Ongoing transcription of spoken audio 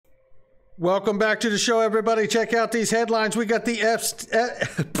Welcome back to the show, everybody. Check out these headlines. We got the SEC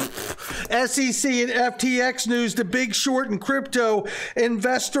and FTX news, the big short in crypto,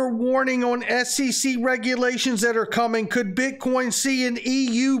 investor warning on SEC regulations that are coming. Could Bitcoin see an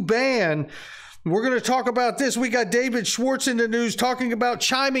EU ban? We're going to talk about this. We got David Schwartz in the news talking about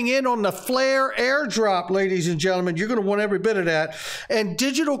chiming in on the Flare airdrop, ladies and gentlemen. You're going to want every bit of that. And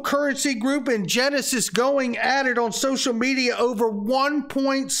Digital Currency Group and Genesis going at it on social media over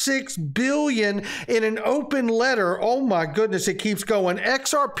 $1.6 billion in an open letter. Oh my goodness, it keeps going.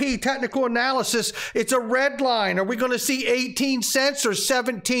 XRP technical analysis. It's a red line. Are we going to see 18 cents or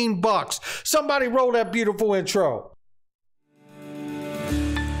 17 bucks? Somebody roll that beautiful intro.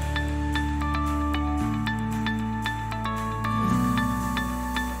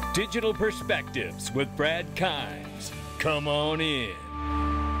 Digital Perspectives with Brad Kimes. Come on in.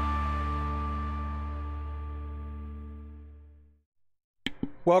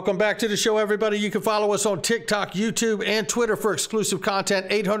 Welcome back to the show, everybody. You can follow us on TikTok, YouTube, and Twitter for exclusive content.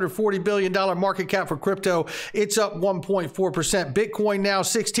 $840 billion market cap for crypto. It's up 1.4%. Bitcoin now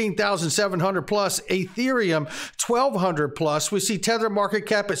 16,700 plus. Ethereum 1,200 plus. We see Tether market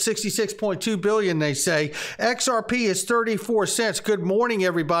cap at 66.2 billion, they say. XRP is 34 cents. Good morning,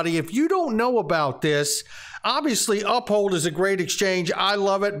 everybody. If you don't know about this, obviously, UPHOLD is a great exchange. I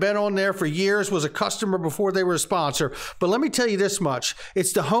love it. Been on there for years. Was a customer before they were a sponsor. But let me tell you this much.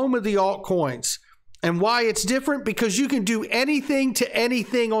 It's the home of the altcoins. And why it's different? Because you can do anything to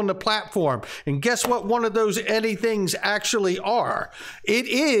anything on the platform. And guess what one of those anythings actually are? It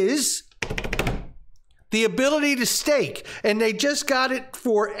is the ability to stake. And they just got it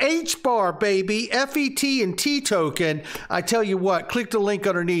for HBAR, baby, FET and T token. I tell you what, click the link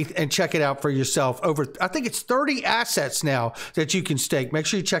underneath and check it out for yourself. I think it's 30 assets now that you can stake. Make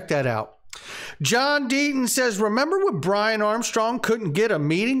sure you check that out. John Deaton says, remember when Brian Armstrong couldn't get a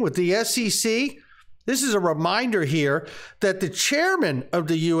meeting with the SEC? This is a reminder here that the chairman of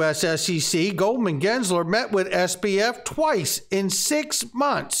the US SEC, Goldman Gensler, met with SBF twice in 6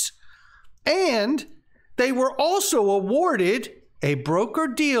 months. And they were also awarded a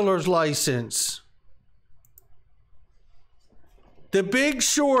broker-dealer's license. The Big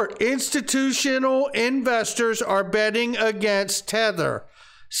Short, institutional investors are betting against Tether.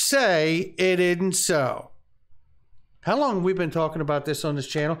 Say it isn't so. How long have we been talking about this on this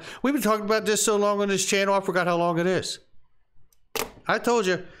channel? We've been talking about this so long on this channel, I forgot how long it is. I told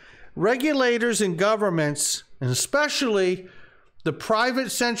you, regulators and governments, and especially the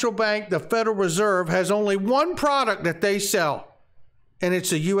private central bank, the Federal Reserve, has only one product that they sell, and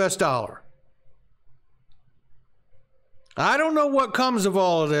it's a US dollar. I don't know what comes of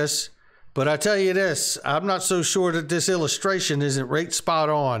all of this, but I tell you this, I'm not so sure that this illustration isn't right spot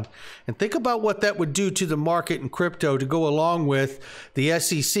on. And think about what that would do to the market in crypto to go along with the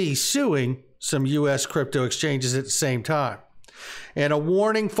SEC suing some US crypto exchanges at the same time. And a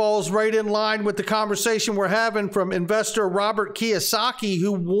warning falls right in line with the conversation we're having from investor Robert Kiyosaki,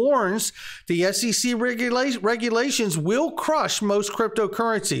 who warns the SEC regulations will crush most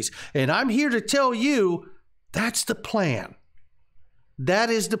cryptocurrencies. And I'm here to tell you that's the plan. That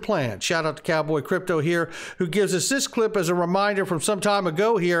is the plan. Shout out to Cowboy Crypto here, who gives us this clip as a reminder from some time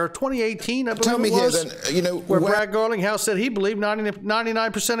ago here, 2018, I believe Tell me it was, here, then, you know, where Brad Garlinghouse said he believed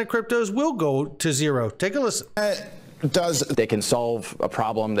 99% of cryptos will go to zero. Take a listen. They can solve a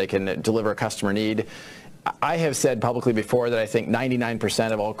problem, they can deliver a customer need. I have said publicly before that I think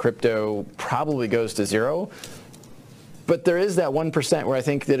 99% of all crypto probably goes to zero. But there is that 1% where I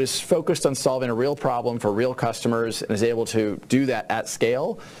think that is focused on solving a real problem for real customers and is able to do that at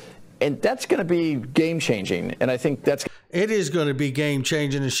scale. And that's going to be game changing. And I think it is going to be game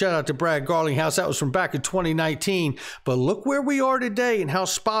changing. And shout out to Brad Garlinghouse. That was from back in 2019. But look where we are today and how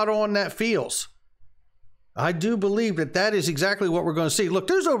spot on that feels. I do believe that that is exactly what we're going to see. Look,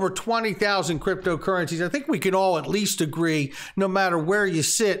 there's over 20,000 cryptocurrencies. I think we can all at least agree, no matter where you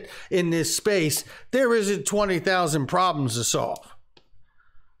sit in this space, there isn't 20,000 problems to solve.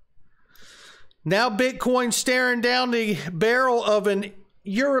 Now Bitcoin staring down the barrel of an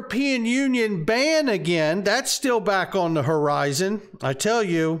European Union ban again. That's still back on the horizon, I tell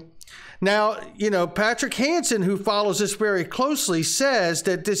you. Now, you know, Patrick Hansen, who follows this very closely, says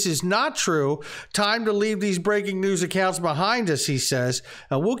that this is not true. Time to leave these breaking news accounts behind us, he says.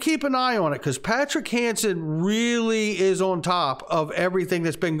 And we'll keep an eye on it because Patrick Hansen really is on top of everything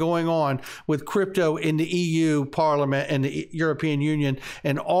that's been going on with crypto in the EU Parliament and the European Union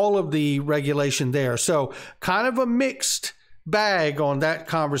and all of the regulation there. So kind of a mixed bag on that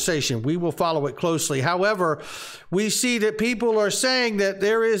conversation. We will follow it closely. However, we see that people are saying that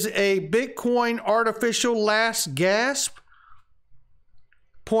there is a Bitcoin artificial last gasp.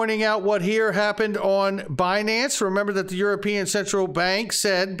 pointing out what here happened on Binance. Remember that the European Central Bank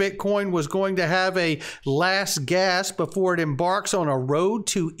said Bitcoin was going to have a last gasp before it embarks on a road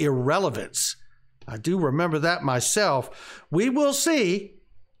to irrelevance. I do remember that myself. We will see.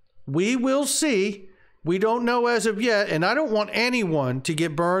 We will see. We don't know as of yet, and I don't want anyone to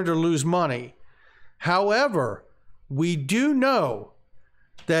get burned or lose money. However, we do know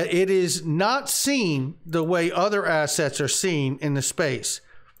that it is not seen the way other assets are seen in the space.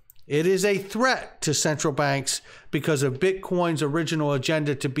 It is a threat to central banks because of Bitcoin's original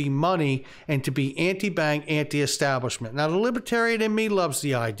agenda to be money and to be anti-bank, anti-establishment. Now, the libertarian in me loves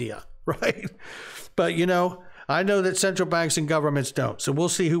the idea, right? But, you know, I know that central banks and governments don't. So we'll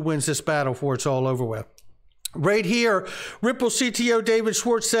see who wins this battle before it's all over with. Right here, Ripple CTO David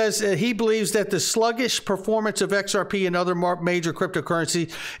Schwartz says he believes that the sluggish performance of XRP and other major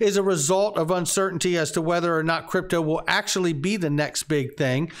cryptocurrencies is a result of uncertainty as to whether or not crypto will actually be the next big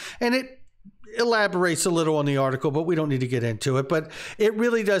thing. And it elaborates a little on the article, but we don't need to get into it. But it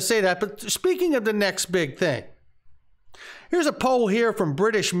really does say that. But speaking of the next big thing, here's a poll here from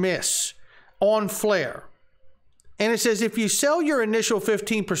British Miss on Flare. And it says, if you sell your initial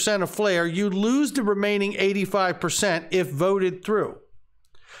 15% of Flare, you lose the remaining 85% if voted through.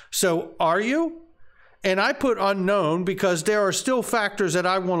 So are you? And I put unknown because there are still factors that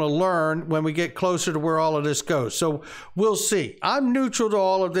I want to learn when we get closer to where all of this goes. So we'll see. I'm neutral to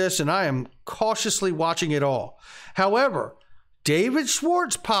all of this, and I am cautiously watching it all. However, David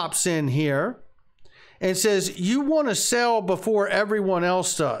Schwartz pops in here and says, you want to sell before everyone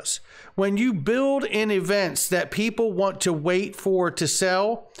else does. When you build in events that people want to wait for to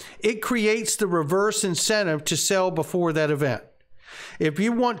sell, it creates the reverse incentive to sell before that event. If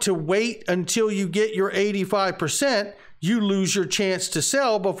you want to wait until you get your 85%, you lose your chance to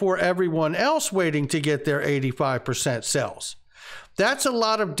sell before everyone else waiting to get their 85% sells. That's a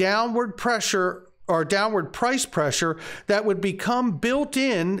lot of downward pressure or downward price pressure that would become built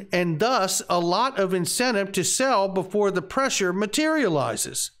in, and thus a lot of incentive to sell before the pressure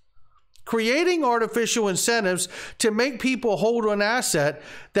materializes. Creating artificial incentives to make people hold an asset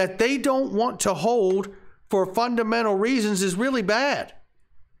that they don't want to hold for fundamental reasons is really bad.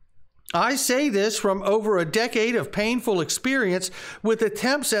 I say this from over a decade of painful experience with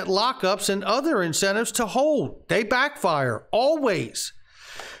attempts at lockups and other incentives to hold. They backfire, always.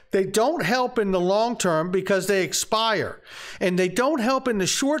 They don't help in the long term because they expire. And they don't help in the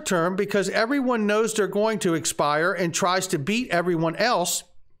short term because everyone knows they're going to expire and tries to beat everyone else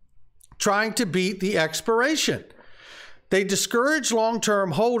trying to beat the expiration. They discourage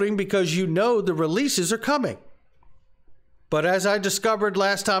long-term holding because you know the releases are coming. But as I discovered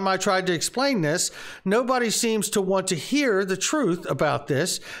last time I tried to explain this, nobody seems to want to hear the truth about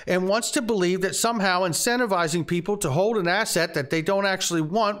this and wants to believe that somehow incentivizing people to hold an asset that they don't actually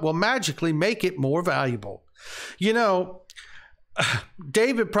want will magically make it more valuable. You know,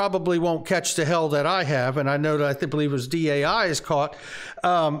 David probably won't catch the hell that I have, and I know that I believe it was DAI is caught.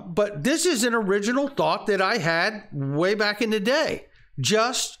 But this is an original thought that I had way back in the day.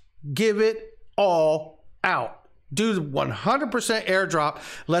 Just give it all out. Do the 100% airdrop.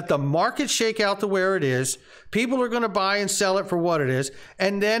 Let the market shake out to where it is. People are going to buy and sell it for what it is,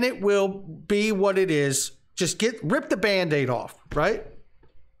 and then it will be what it is. Just rip the Band-Aid off, right?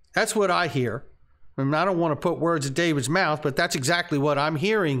 That's what I hear. I don't want to put words in David's mouth, but that's exactly what I'm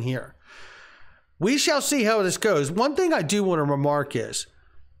hearing here. We shall see how this goes. One thing I do want to remark is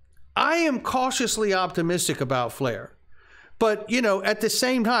I am cautiously optimistic about Flare. But, you know, at the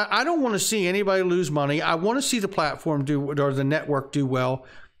same time, I don't want to see anybody lose money. I want to see the platform do, or the network do well,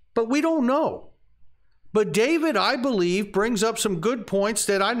 but we don't know. But David, I believe, brings up some good points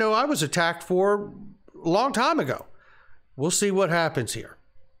that I know I was attacked for a long time ago. We'll see what happens here.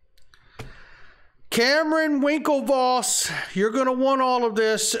 Cameron Winklevoss, you're going to want all of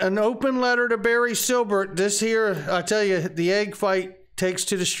this. An open letter to Barry Silbert. This here, I tell you, the egg fight takes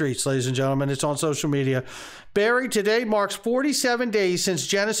to the streets, ladies and gentlemen. It's on social media. Barry, today marks 47 days since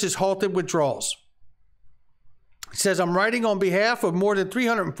Genesis halted withdrawals. It says, I'm writing on behalf of more than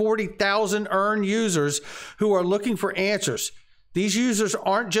 340,000 earned users who are looking for answers. These users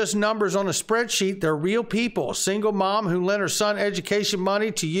aren't just numbers on a spreadsheet. They're real people. A single mom who lent her son education money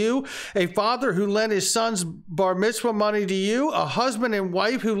to you. A father who lent his son's bar mitzvah money to you. A husband and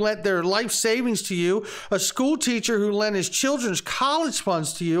wife who lent their life savings to you. A school teacher who lent his children's college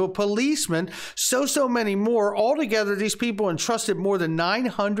funds to you. A policeman. So many more. Altogether, these people entrusted more than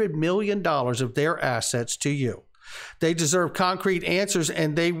 $900 million of their assets to you. They deserve concrete answers,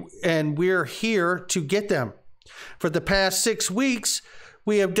 and we're here to get them. For the past 6 weeks,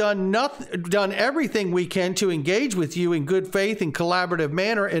 We have done everything we can to engage with you in good faith and collaborative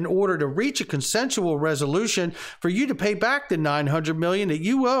manner in order to reach a consensual resolution for you to pay back the $900 million that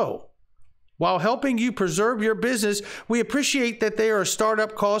you owe. While helping you preserve your business, we appreciate that there are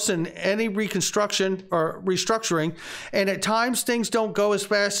startup costs in any reconstruction or restructuring, and at times things don't go as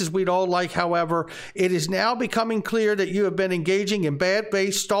fast as we'd all like. However, it is now becoming clear that you have been engaging in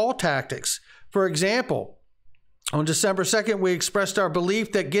bad-based stall tactics. For example, on December 2nd, we expressed our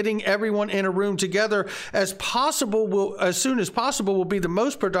belief that getting everyone in a room together as soon as possible will be the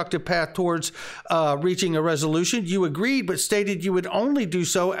most productive path towards reaching a resolution. You agreed, but stated you would only do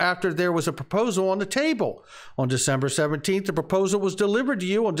so after there was a proposal on the table. On December 17th, the proposal was delivered to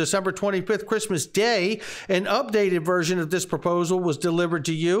you. On December 25th, Christmas Day, an updated version of this proposal was delivered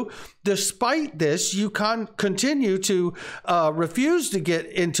to you. Despite this, you continue to refuse to get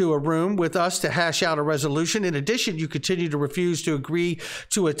into a room with us to hash out a resolution. In addition, you continue to refuse to agree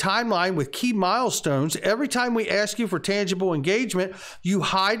to a timeline with key milestones. Every time we ask you for tangible engagement, you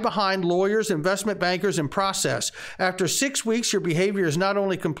hide behind lawyers, investment bankers, and process. After 6 weeks, your behavior is not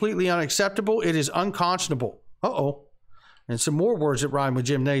only completely unacceptable, it is unconscionable. Uh-oh. And some more words that rhyme with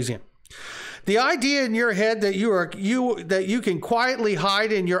gymnasium. The idea in your head that you can quietly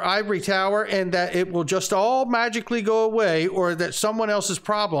hide in your ivory tower and that it will just all magically go away, or that someone else's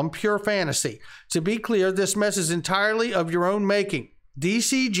problem, pure fantasy. To be clear, this mess is entirely of your own making.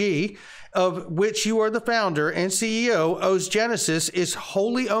 DCG, of which you are the founder and CEO, owes Genesis, its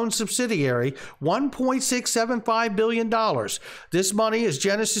wholly owned subsidiary, $1.675 billion. This money is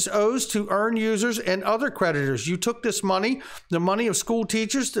Genesis owes to earn users and other creditors. You took this money, the money of school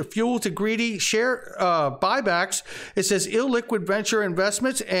teachers, to fuel to greedy share buybacks. It says illiquid venture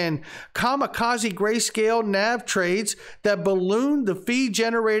investments and kamikaze grayscale NAV trades that balloon the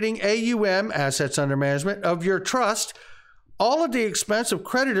fee-generating AUM, assets under management, of your trust, all at the expense of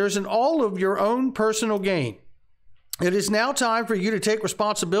creditors and all of your own personal gain. It is now time for you to take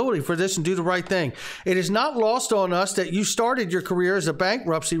responsibility for this and do the right thing. It is not lost on us that you started your career as a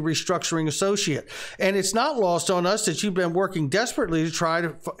bankruptcy restructuring associate. And it's not lost on us that you've been working desperately to try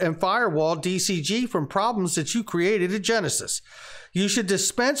to firewall DCG from problems that you created at Genesis. You should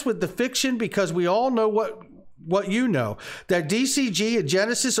dispense with the fiction, because we all know what you know, that DCG and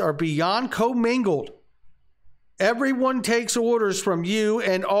Genesis are beyond commingled. Everyone takes orders from you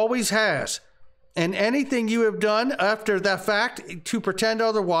and always has. And anything you have done after that fact to pretend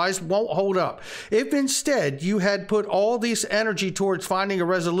otherwise won't hold up. If instead you had put all this energy towards finding a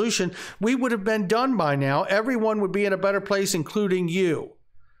resolution, we would have been done by now. Everyone would be in a better place, including you.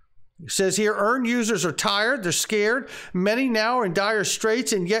 It says here, earned users are tired, they're scared. Many now are in dire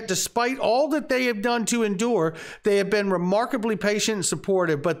straits, and yet despite all that they have done to endure, they have been remarkably patient and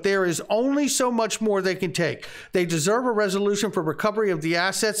supportive, but there is only so much more they can take. They deserve a resolution for recovery of the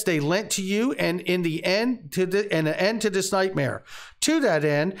assets they lent to you, and in the end, an end to this nightmare. To that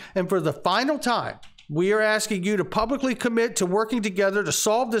end, and for the final time, we are asking you to publicly commit to working together to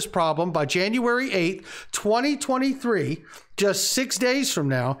solve this problem by January 8th, 2023, just 6 days from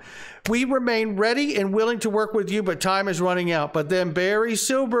now. We remain ready and willing to work with you, but time is running out. But then Barry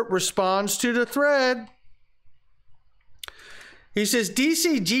Silbert responds to the thread. He says,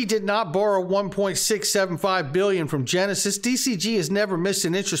 DCG did not borrow $1.675 billion from Genesis. DCG has never missed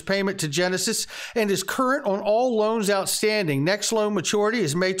an interest payment to Genesis and is current on all loans outstanding. Next loan maturity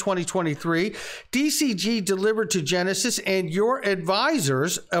is May 2023. DCG delivered to Genesis and your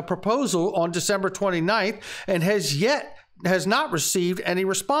advisors a proposal on December 29th and has not received any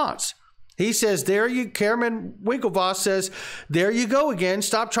response. He says, Chairman Winklevoss says, there you go again.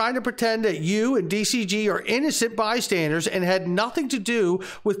 Stop trying to pretend that you and DCG are innocent bystanders and had nothing to do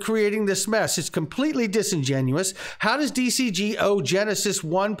with creating this mess. It's completely disingenuous. How does DCG owe Genesis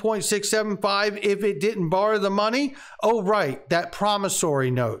 $1.675 if it didn't borrow the money? Oh, right, that promissory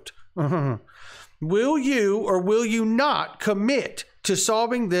note. Will you or will you not commit to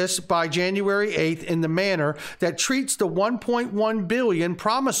solving this by January 8th in the manner that treats the $1.1 billion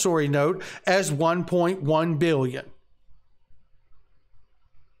promissory note as $1.1 billion?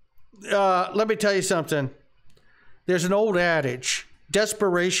 Let me tell you something. There's an old adage,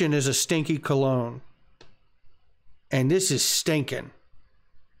 desperation is a stinky cologne. And this is stinking.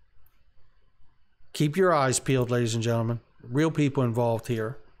 Keep your eyes peeled, ladies and gentlemen. Real people involved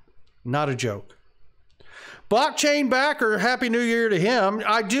here. Not a joke. Blockchain backer, Happy New Year to him.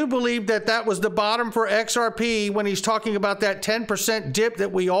 I do believe that that was the bottom for XRP when he's talking about that 10% dip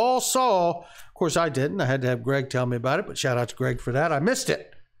that we all saw. Of course, I didn't. I had to have Greg tell me about it, but shout out to Greg for that. I missed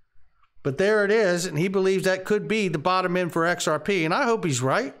it. But there it is, and he believes that could be the bottom end for XRP, and I hope he's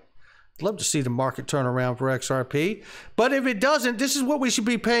right. Love to see the market turn around for XRP. But if it doesn't, this is what we should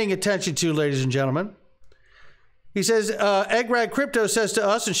be paying attention to, ladies and gentlemen. He says, Eggrad Crypto says to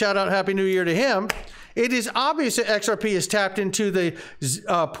us, and shout out Happy New Year to him, it is obvious that XRP has tapped into the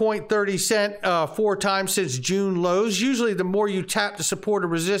 0.30 cent 4 times since June lows. Usually the more you tap the support or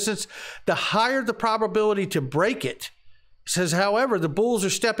resistance, the higher the probability to break it. He says, however, the bulls are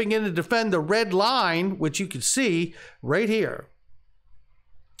stepping in to defend the red line, which you can see right here.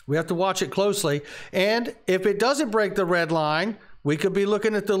 We have to watch it closely. And if it doesn't break the red line, we could be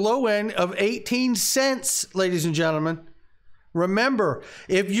looking at the low end of 18 cents, ladies and gentlemen. Remember,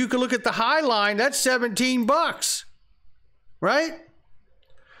 if you could look at the high line, that's 17 bucks, right?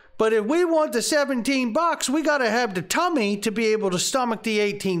 But if we want the 17 bucks, we got to have the tummy to be able to stomach the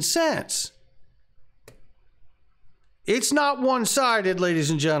 18 cents. It's not one-sided, ladies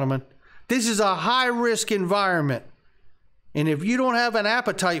and gentlemen. This is a high-risk environment. And if you don't have an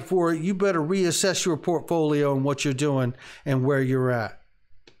appetite for it, you better reassess your portfolio and what you're doing and where you're at.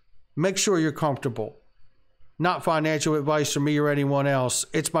 Make sure you're comfortable. Not financial advice from me or anyone else.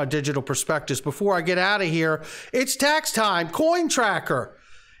 It's my digital perspectives. Before I get out of here, it's tax time. Coin Tracker.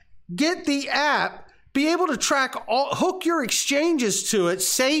 Get the app. Be able to track hook your exchanges to it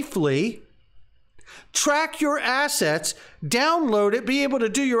safely. Track your assets, download it, be able to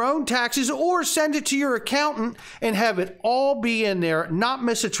do your own taxes, or send it to your accountant and have it all be in there, not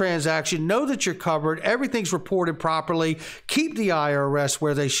miss a transaction, know that you're covered, everything's reported properly, keep the IRS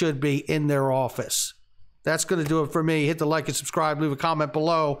where they should be in their office. That's going to do it for me. Hit the like and subscribe, leave a comment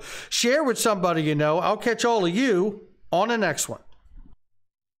below, share with somebody you know. I'll catch all of you on the next one.